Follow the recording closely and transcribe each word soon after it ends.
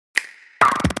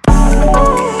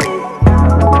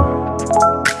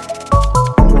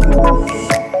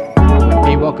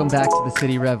Welcome back to the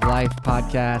City Rev Life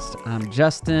podcast. I'm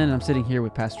Justin. I'm sitting here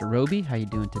with Pastor Robey. How you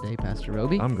doing today, Pastor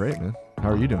Robey? I'm great, man. How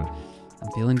are you doing? I'm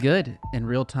feeling good. In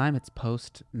real time, it's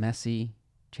post-Messi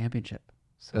championship.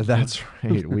 So That's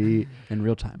right. We in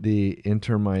real time. The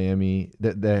Inter Miami,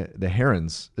 the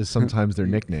Herons is sometimes their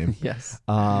nickname. Yes.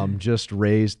 Just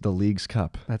raised the league's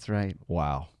cup. That's right.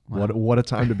 Wow. What a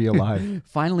time to be alive.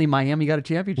 Finally, Miami got a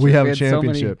championship. We have a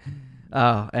championship.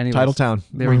 Anyways, Title Town.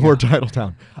 We're Title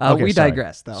Town. Okay, we sorry.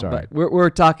 digress, though. Sorry. But we're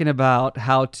talking about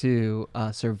how to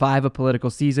survive a political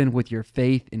season with your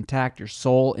faith intact, your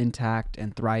soul intact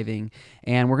and thriving.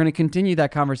 And we're going to continue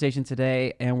that conversation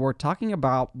today. And we're talking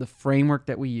about the framework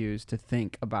that we use to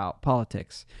think about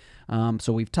politics.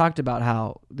 So we've talked about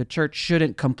how the church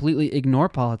shouldn't completely ignore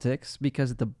politics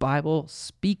because the Bible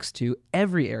speaks to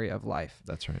every area of life.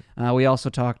 That's right. We also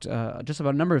talked just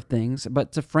about a number of things.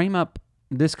 But to frame up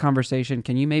this conversation,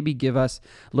 can you maybe give us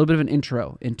a little bit of an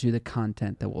intro into the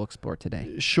content that we'll explore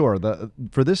today? Sure.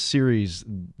 For this series,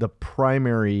 the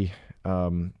primary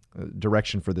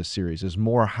direction for this series is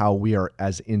more how we are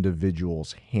as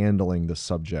individuals handling the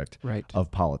subject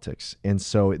of politics. And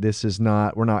so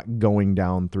we're not going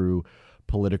down through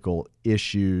political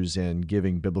issues and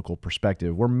giving biblical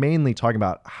perspective. We're mainly talking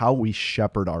about how we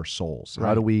shepherd our souls. Right.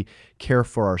 How do we care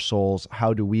for our souls?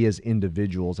 How do we as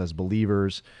individuals, as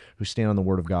believers who stand on the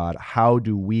Word of God, how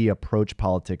do we approach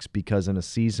politics? Because in a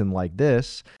season like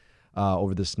this,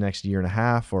 over this next year and a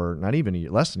half, or not even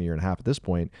less than a year and a half at this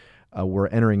point, we're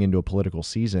entering into a political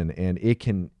season, and it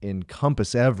can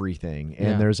encompass everything.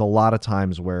 And there's a lot of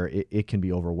times where it can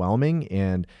be overwhelming.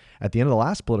 And at the end of the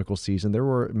last political season, there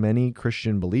were many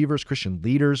Christian believers, Christian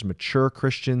leaders, mature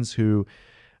Christians who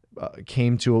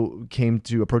came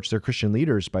to approach their Christian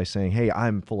leaders by saying, "Hey,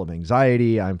 I'm full of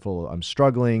anxiety. I'm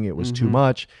struggling. It was too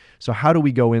much." So how do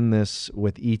we go in this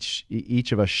with each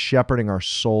of us shepherding our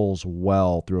souls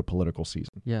well through a political season?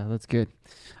 Yeah, that's good.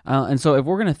 And so if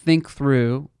we're going to think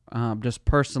through just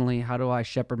personally, how do I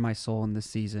shepherd my soul in this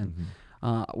season?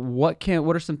 What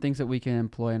are some things that we can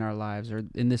employ in our lives or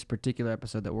in this particular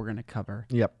episode that we're going to cover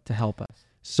to help us?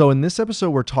 So in this episode,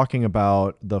 we're talking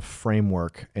about the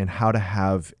framework and how to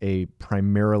have a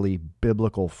primarily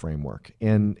biblical framework.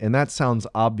 And that sounds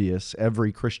obvious.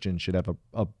 Every Christian should have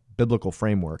a biblical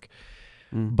framework.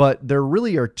 But there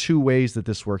really are two ways that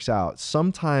this works out.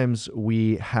 Sometimes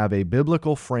we have a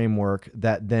biblical framework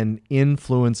that then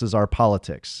influences our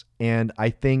politics. And I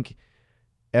think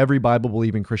every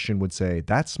Bible-believing Christian would say,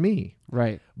 that's me.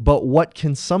 Right. But what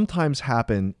can sometimes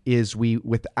happen is we,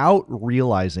 without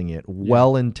realizing it,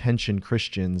 well-intentioned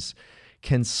Christians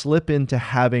can slip into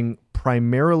having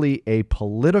primarily a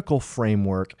political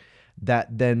framework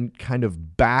that then kind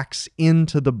of backs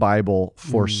into the Bible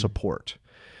for support.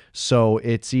 So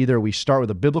it's either we start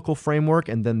with a biblical framework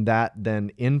and then that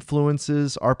then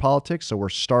influences our politics. So we're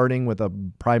starting with a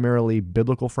primarily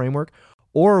biblical framework,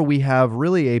 or we have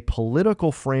really a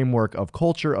political framework of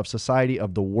culture, of society,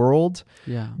 of the world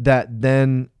that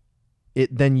then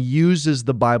uses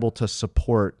the Bible to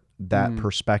support that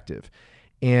perspective.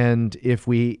 And if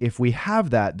we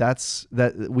have that, that's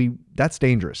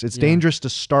dangerous. It's dangerous to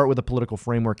start with a political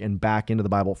framework and back into the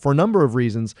Bible for a number of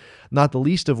reasons, not the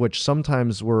least of which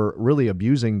sometimes we're really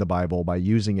abusing the Bible by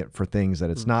using it for things that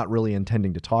it's not really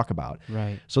intending to talk about.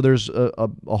 Right. So there's a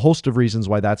host of reasons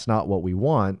why that's not what we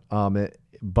want,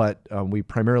 but we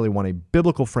primarily want a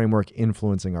biblical framework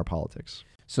influencing our politics.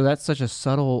 So that's such a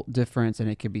subtle difference, and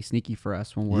it could be sneaky for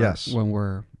us when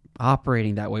we're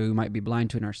operating that way. We might be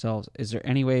blind to it ourselves. Is there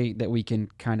any way that we can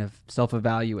kind of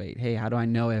self-evaluate? Hey, how do I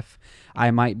know if I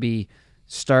might be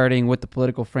starting with the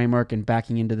political framework and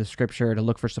backing into the scripture to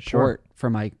look for support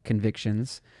for my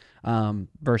convictions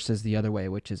versus the other way,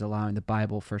 which is allowing the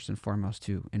Bible first and foremost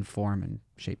to inform and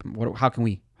shape them? How can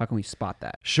we spot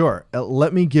that? Sure.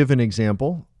 Let me give an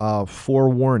example.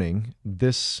 Forewarning,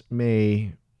 this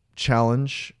may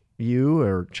challenge you,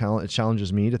 or it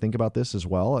challenges me to think about this as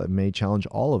well. It may challenge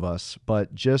all of us,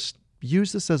 but just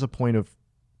use this as a point of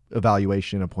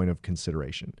evaluation, a point of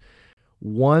consideration.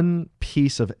 One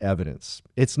piece of evidence.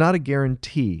 It's not a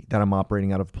guarantee that I'm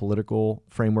operating out of a political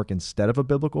framework instead of a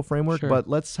biblical framework, but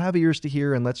let's have ears to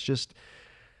hear, and let's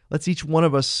each one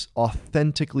of us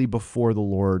authentically before the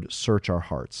Lord search our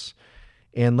hearts.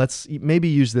 And let's maybe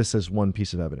use this as one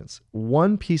piece of evidence.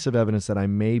 One piece of evidence that I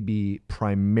may be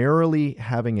primarily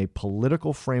having a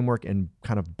political framework and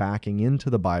kind of backing into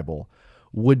the Bible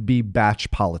would be batch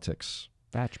politics.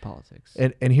 Batch politics.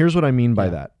 And here's what I mean by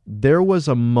that. There was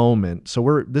a moment,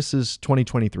 so this is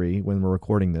 2023 when we're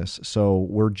recording this, so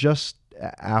we're just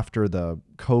after the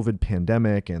COVID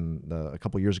pandemic and a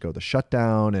couple of years ago, the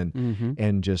shutdown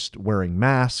and just wearing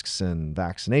masks and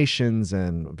vaccinations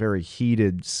and a very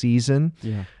heated season.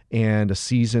 Yeah. And a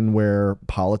season where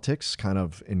politics kind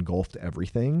of engulfed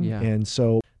everything. Yeah. And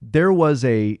so there was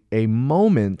a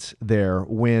moment there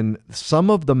when some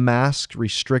of the mask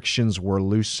restrictions were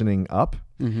loosening up.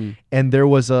 And there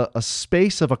was a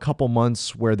space of a couple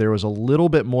months where there was a little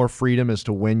bit more freedom as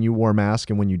to when you wore a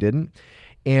mask and when you didn't.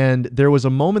 And there was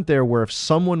a moment there where if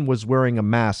someone was wearing a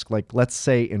mask, like let's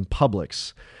say in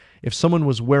Publix, if someone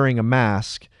was wearing a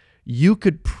mask, you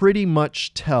could pretty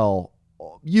much tell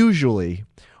usually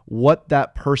what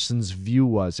that person's view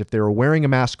was. If they were wearing a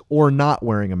mask or not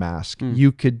wearing a mask,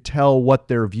 you could tell what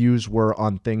their views were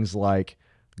on things like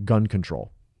gun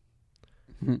control,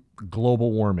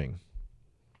 global warming,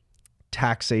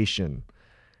 taxation,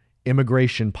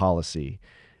 immigration policy.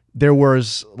 There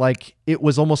was it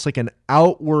was almost like an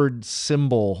outward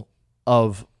symbol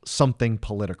of something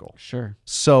political. Sure.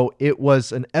 So it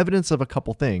was an evidence of a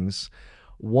couple things.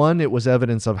 One, it was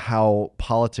evidence of how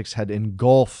politics had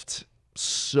engulfed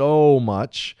so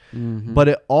much, but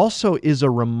it also is a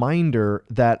reminder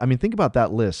that, I mean, think about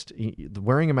that list,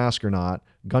 wearing a mask or not,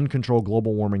 gun control,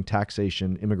 global warming,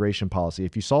 taxation, immigration policy.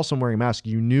 If you saw someone wearing a mask,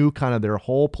 you knew kind of their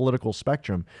whole political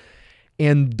spectrum.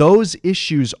 And those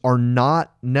issues are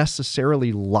not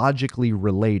necessarily logically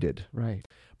related. Right.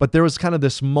 But there was kind of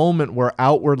this moment where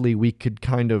outwardly we could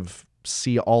kind of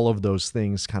see all of those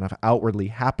things kind of outwardly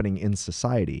happening in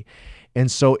society. And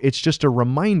so it's just a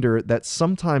reminder that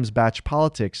sometimes batch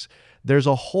politics, there's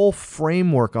a whole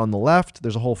framework on the left,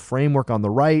 there's a whole framework on the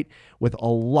right with a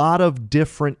lot of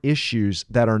different issues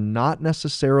that are not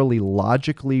necessarily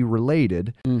logically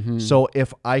related. So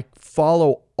if I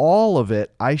follow all of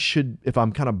it, if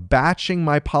I'm kind of batching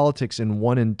my politics in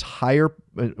one entire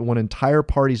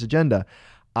party's agenda,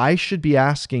 I should be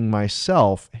asking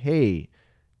myself, hey,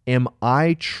 am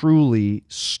I truly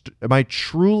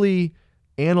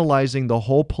analyzing the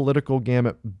whole political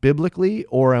gamut biblically,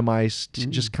 or am I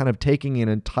just kind of taking an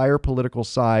entire political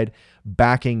side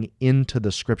backing into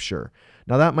the scripture?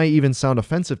 Now that might even sound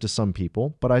offensive to some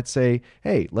people, but I'd say,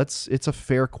 hey, it's a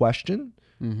fair question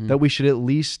that we should at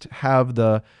least have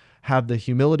the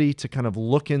humility to kind of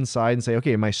look inside and say,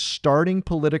 okay, am I starting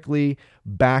politically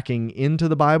backing into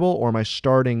the Bible, or am I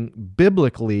starting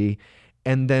biblically,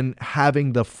 and then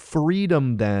having the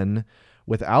freedom then,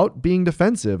 without being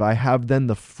defensive, I have then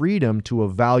the freedom to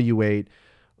evaluate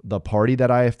the party that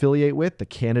I affiliate with, the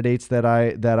candidates that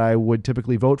I would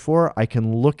typically vote for. I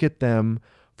can look at them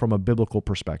from a biblical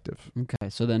perspective. Okay,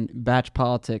 so then batch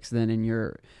politics, then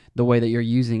the way that you're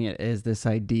using it is this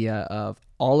idea of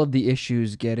all of the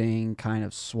issues getting kind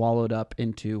of swallowed up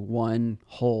into one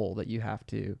whole that you have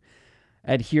to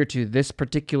adhere to this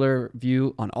particular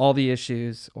view on all the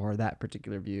issues or that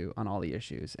particular view on all the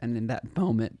issues. And in that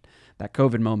moment, that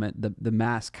COVID moment, the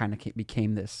mask kind of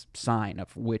became this sign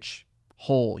of which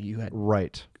whole you had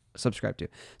subscribed to.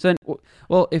 So then,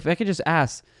 well, if I could just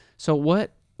ask, so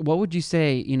what would you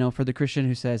say, for the Christian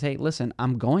who says, hey, listen,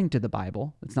 I'm going to the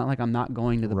Bible. It's not like I'm not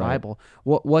going to the Bible.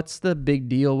 What's the big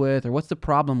deal with, or what's the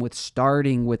problem with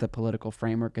starting with a political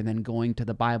framework and then going to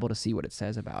the Bible to see what it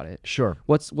says about it? Sure.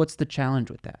 What's the challenge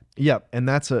with that? Yeah, and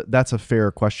that's a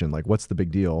fair question. Like, what's the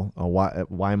big deal?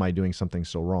 Why am I doing something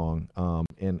so wrong?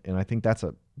 And I think that's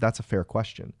a fair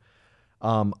question.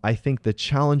 I think the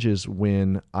challenge is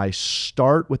when I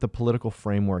start with a political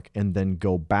framework and then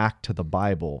go back to the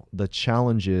Bible, the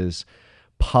challenge is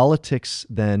politics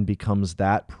then becomes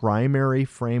that primary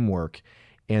framework,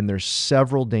 and there's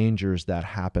several dangers that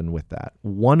happen with that.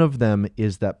 One of them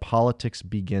is that politics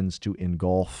begins to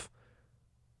engulf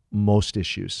most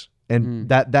issues. And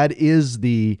that is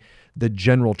the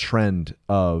general trend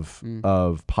of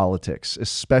politics,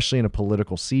 especially in a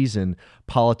political season.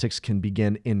 Politics can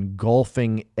begin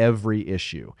engulfing every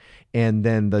issue, and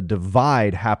then the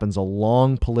divide happens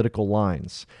along political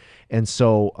lines. And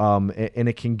so, and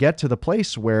it can get to the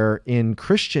place where in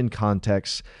Christian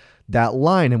contexts, that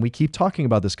line, and we keep talking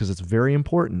about this because it's very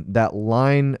important, that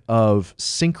line of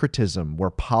syncretism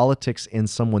where politics and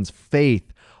someone's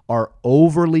faith are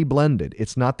overly blended.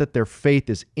 It's not that their faith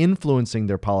is influencing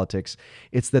their politics.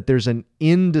 It's that there's an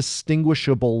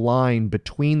indistinguishable line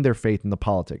between their faith and the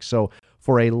politics. So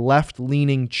for a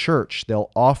left-leaning church,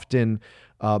 they'll often,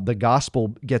 the gospel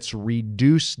gets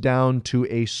reduced down to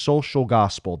a social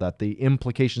gospel, that the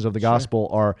implications of the gospel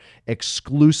are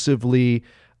exclusively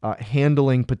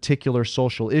handling particular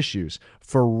social issues.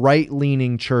 For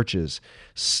right-leaning churches,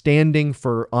 standing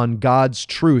on God's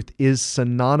truth is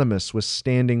synonymous with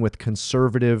standing with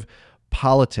conservative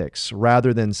politics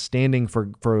rather than standing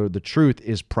for the truth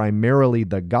is primarily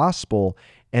the gospel,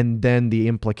 and then the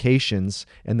implications,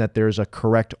 and that there's a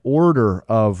correct order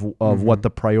of what the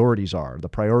priorities are. The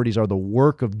priorities are the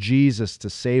work of Jesus to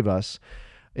save us.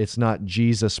 It's not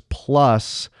Jesus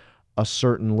plus a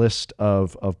certain list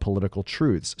of political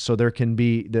truths. So there can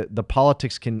be, the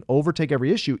politics can overtake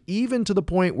every issue, even to the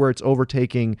point where it's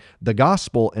overtaking the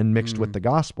gospel and mixed with the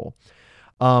gospel.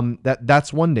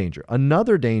 That's one danger.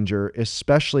 Another danger,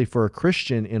 especially for a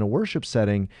Christian in a worship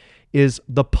setting, is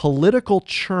the political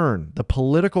churn, the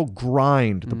political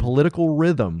grind, the political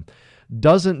rhythm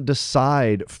doesn't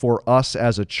decide for us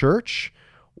as a church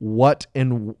what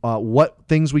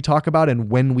things we talk about and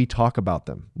when we talk about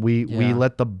them. We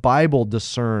let the Bible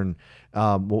discern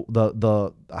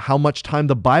the how much time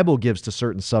the Bible gives to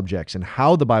certain subjects and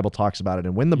how the Bible talks about it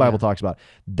and when the Bible talks about it.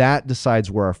 That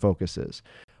decides where our focus is.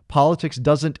 Politics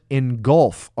doesn't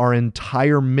engulf our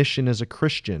entire mission as a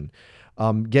Christian.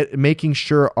 Making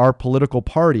sure our political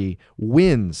party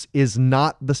wins is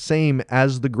not the same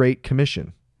as the Great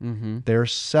Commission. They're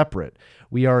separate.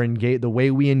 We are engaged. The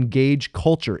way we engage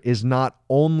culture is not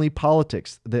only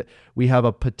politics. That we have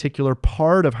a particular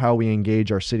part of how we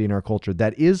engage our city and our culture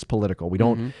that is political. We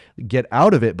don't get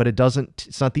out of it, but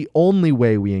it's not the only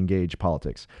way we engage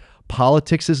politics.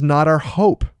 Politics is not our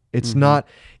hope. It's not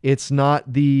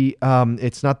the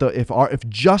if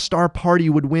just our party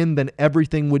would win, then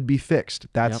everything would be fixed.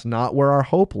 That's not where our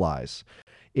hope lies.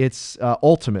 It's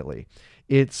ultimately,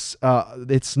 it's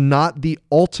not the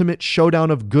ultimate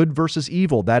showdown of good versus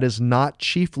evil. That is not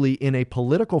chiefly in a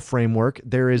political framework.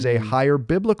 There is a higher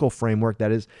biblical framework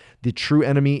that is the true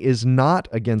enemy is not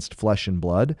against flesh and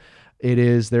blood.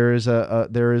 There is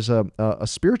a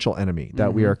spiritual enemy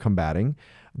that we are combating.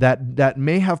 That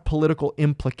may have political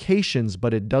implications,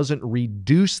 but it doesn't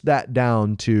reduce that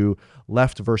down to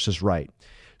left versus right.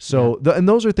 So, and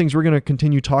those are things we're going to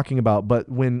continue talking about. But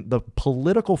when the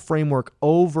political framework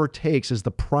overtakes as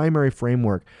the primary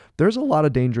framework, there's a lot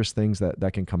of dangerous things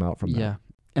that can come out from that. Yeah.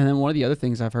 And then one of the other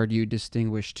things I've heard you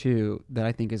distinguish too, that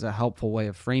I think is a helpful way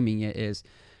of framing it, is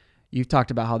you've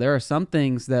talked about how there are some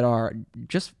things that are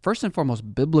just first and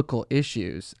foremost biblical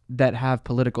issues that have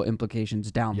political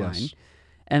implications downline. Yes.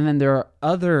 And then there are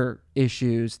other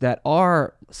issues that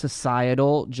are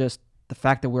societal, just the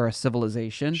fact that we're a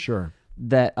civilization. Sure.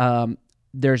 That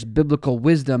there's biblical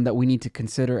wisdom that we need to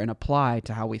consider and apply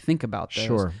to how we think about those.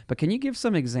 Sure. But can you give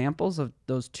some examples of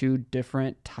those two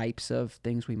different types of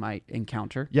things we might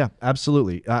encounter? Yeah,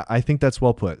 absolutely. I think that's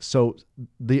well put. So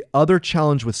the other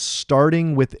challenge with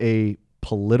starting with a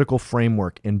political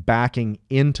framework and backing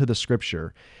into the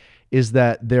scripture is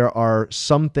that there are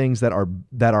some things that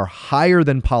are higher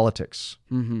than politics.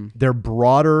 They're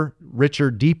broader, richer,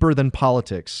 deeper than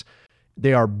politics.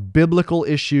 They are biblical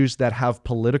issues that have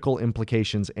political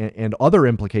implications and other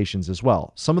implications as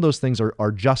well. Some of those things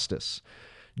are justice.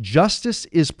 Justice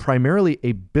is primarily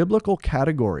a biblical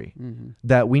category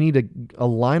that we need to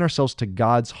align ourselves to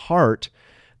God's heart,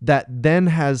 that then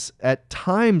has at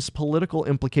times political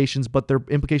implications, but their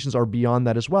implications are beyond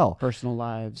that as well. Personal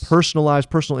lives,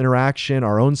 personal interaction,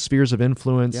 our own spheres of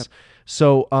influence. Yep.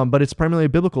 So, but it's primarily a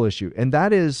biblical issue, and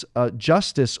that is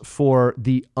justice for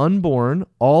the unborn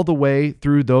all the way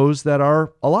through those that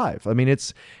are alive. I mean,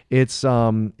 it's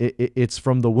from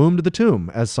the womb to the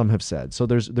tomb, as some have said. So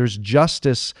there's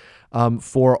justice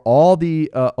for all the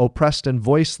oppressed and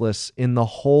voiceless in the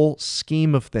whole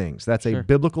scheme of things. That's a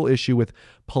biblical issue with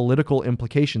political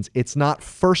implications. It's not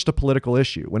first a political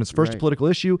issue. When it's first a political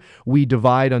issue, we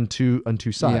divide on two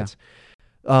sides.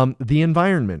 The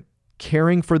environment.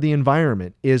 Caring for the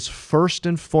environment is first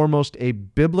and foremost a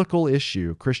biblical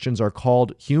issue. Humans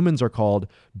are called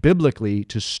biblically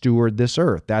to steward this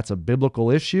earth. That's a biblical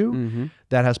issue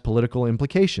that has political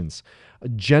implications.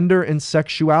 Gender and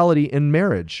sexuality in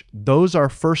marriage, those are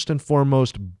first and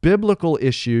foremost biblical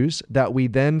issues that we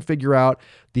then figure out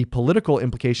the political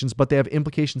implications, but they have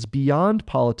implications beyond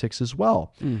politics as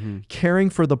well.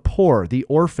 Caring for the poor, the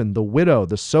orphan, the widow,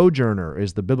 the sojourner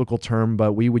is the biblical term,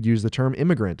 but we would use the term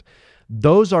immigrant.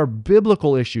 Those are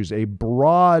biblical issues, a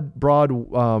broad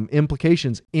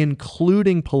implications,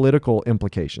 including political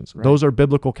implications. Right. Those are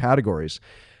biblical categories.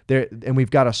 And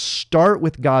we've got to start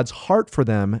with God's heart for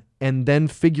them and then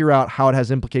figure out how it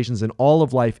has implications in all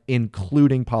of life,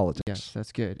 including politics. Yes,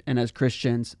 that's good. And as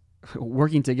Christians,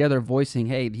 working together, voicing,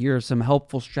 hey, here are some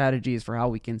helpful strategies for how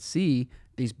we can see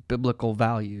these biblical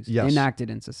values enacted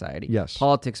in society. Yes.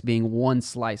 Politics being one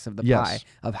slice of the pie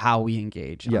of how we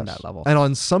engage on that level. And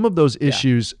on some of those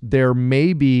issues, there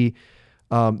may be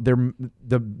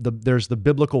there's the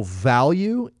biblical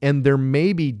value, and there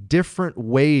may be different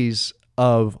ways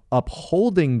of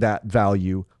upholding that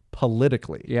value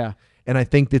politically. Yeah. And I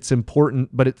think it's important,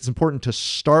 but it's important to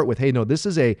start with, hey, no, this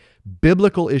is a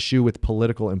biblical issue with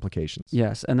political implications.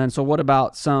 Yes. And then, so what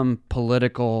about some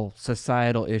political,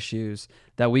 societal issues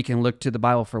that we can look to the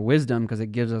Bible for wisdom, because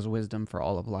it gives us wisdom for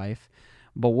all of life?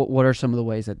 But what are some of the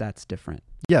ways that that's different?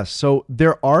 Yes. So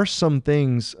there are some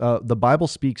things, the Bible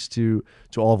speaks to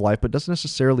all of life, but doesn't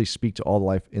necessarily speak to all of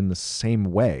life in the same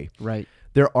way. Right.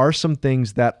 There are some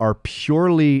things that are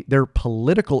they're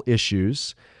political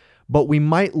issues, but we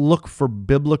might look for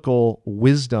biblical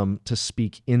wisdom to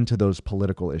speak into those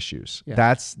political issues. Yeah.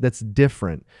 That's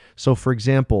different. So for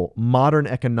example, modern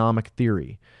economic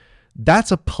theory,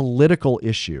 that's a political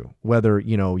issue, whether,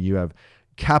 you have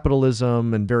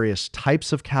capitalism and various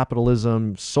types of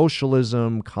capitalism,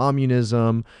 socialism,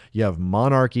 communism, you have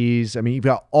monarchies. I mean, you've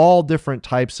got all different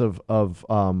types of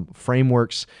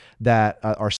frameworks that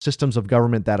are systems of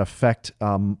government that affect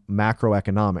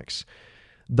macroeconomics.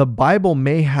 The Bible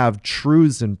may have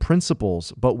truths and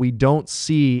principles, but we don't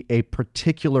see a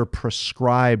particular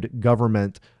prescribed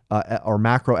government or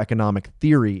macroeconomic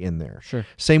theory in there. Sure.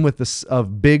 Same with this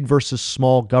of big versus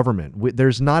small government.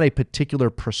 There's not a particular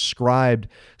prescribed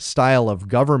style of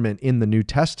government in the New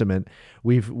Testament.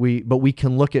 But we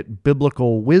can look at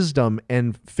biblical wisdom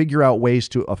and figure out ways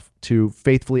to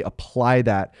faithfully apply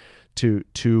that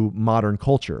to modern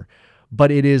culture. But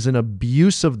it is an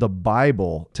abuse of the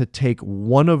Bible to take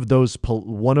one of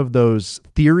those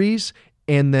theories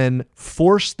and then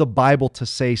force the Bible to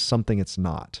say something it's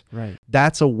not. Right.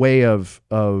 That's a way of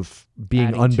being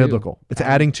adding unbiblical. It's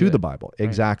adding to the Bible. Right.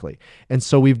 Exactly. And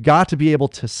so we've got to be able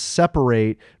to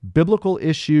separate biblical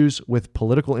issues with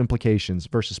political implications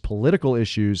versus political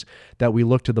issues that we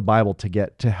look to the Bible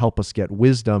to help us get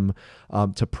wisdom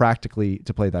to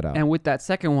play that out. And with that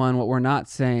second one, what we're not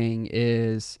saying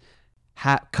is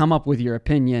come up with your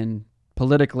opinion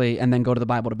politically and then go to the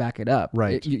Bible to back it up.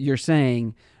 Right. You're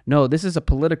saying, no, this is a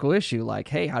political issue. Like,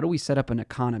 hey, how do we set up an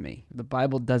economy? The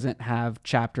Bible doesn't have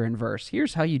chapter and verse.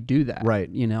 Here's how you do that. Right.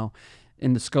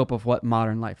 In the scope of what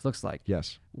modern life looks like.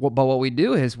 Yes. But what we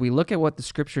do is we look at what the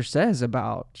scripture says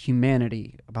about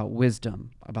humanity, about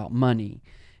wisdom, about money,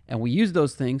 and we use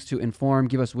those things to inform,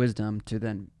 give us wisdom to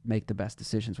then make the best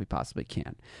decisions we possibly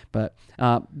can. But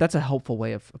that's a helpful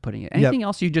way of putting it. Anything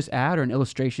else you just add or an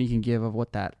illustration you can give of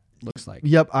what that looks like?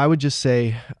 Yep. I would just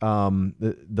say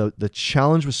the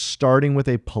challenge was starting with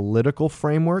a political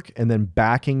framework and then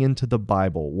backing into the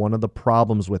Bible. One of the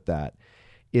problems with that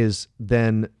is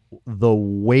then the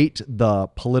weight the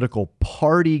political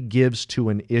party gives to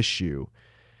an issue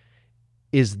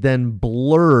is then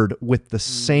blurred with the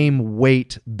same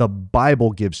weight the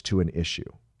Bible gives to an issue.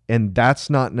 And that's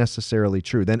not necessarily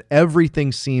true. Then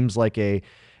everything seems like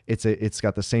it's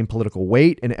got the same political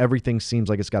weight, and everything seems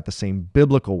like it's got the same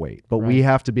biblical weight. But we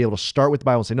have to be able to start with the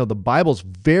Bible and say, no, the Bible's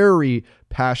very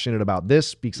passionate about this,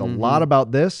 speaks a lot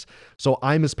about this, so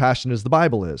I'm as passionate as the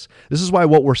Bible is. This is why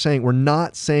what we're saying, we're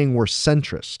not saying we're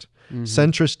centrist.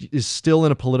 Centrist is still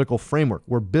in a political framework.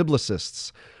 We're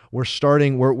biblicists.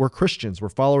 We're Christians. We're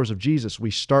followers of Jesus. We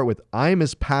start with, I'm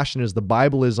as passionate as the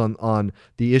Bible is on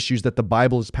the issues that the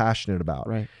Bible is passionate about.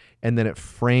 Right. And then it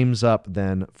frames up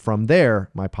then from there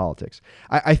my politics.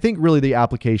 I think really the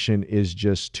application is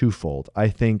just twofold. I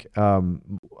think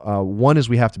one is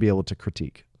we have to be able to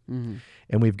critique.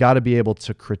 And we've got to be able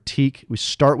to critique. We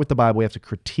start with the Bible. We have to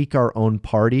critique our own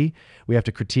party. We have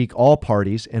to critique all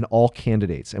parties and all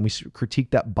candidates. And we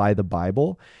critique that by the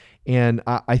Bible. And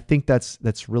I think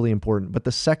that's really important. But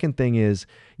the second thing is,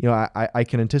 I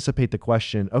can anticipate the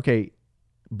question, okay,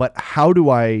 but how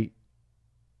do I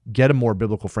get a more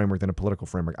biblical framework than a political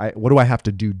framework? What do I have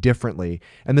to do differently?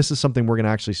 And this is something we're going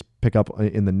to actually pick up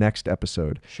in the next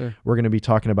episode. Sure. We're going to be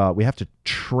talking about, we have to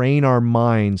train our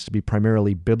minds to be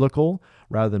primarily biblical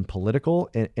rather than political.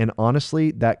 And honestly,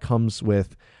 that comes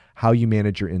with how you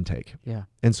manage your intake. Yeah.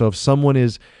 And so if someone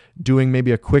is doing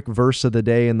maybe a quick verse of the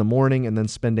day in the morning and then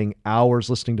spending hours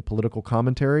listening to political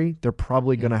commentary, they're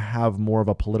probably going to have more of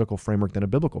a political framework than a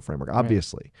biblical framework,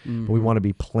 obviously. Right. But we want to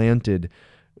be planted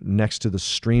next to the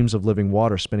streams of living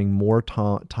water, spending more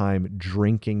time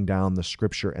drinking down the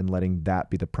scripture and letting that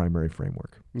be the primary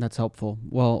framework. That's helpful.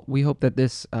 Well, we hope that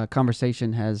this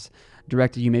conversation has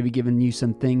directed you, maybe given you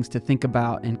some things to think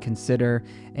about and consider.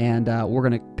 And we're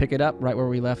going to pick it up right where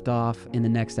we left off in the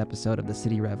next episode of the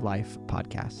City Rev Life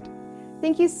podcast.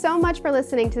 Thank you so much for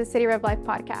listening to the City Rev Life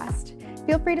podcast.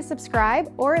 Feel free to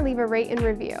subscribe or leave a rate and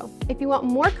review. If you want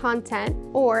more content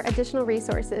or additional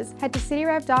resources, head to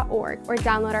cityrev.org or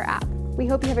download our app. We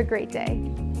hope you have a great day.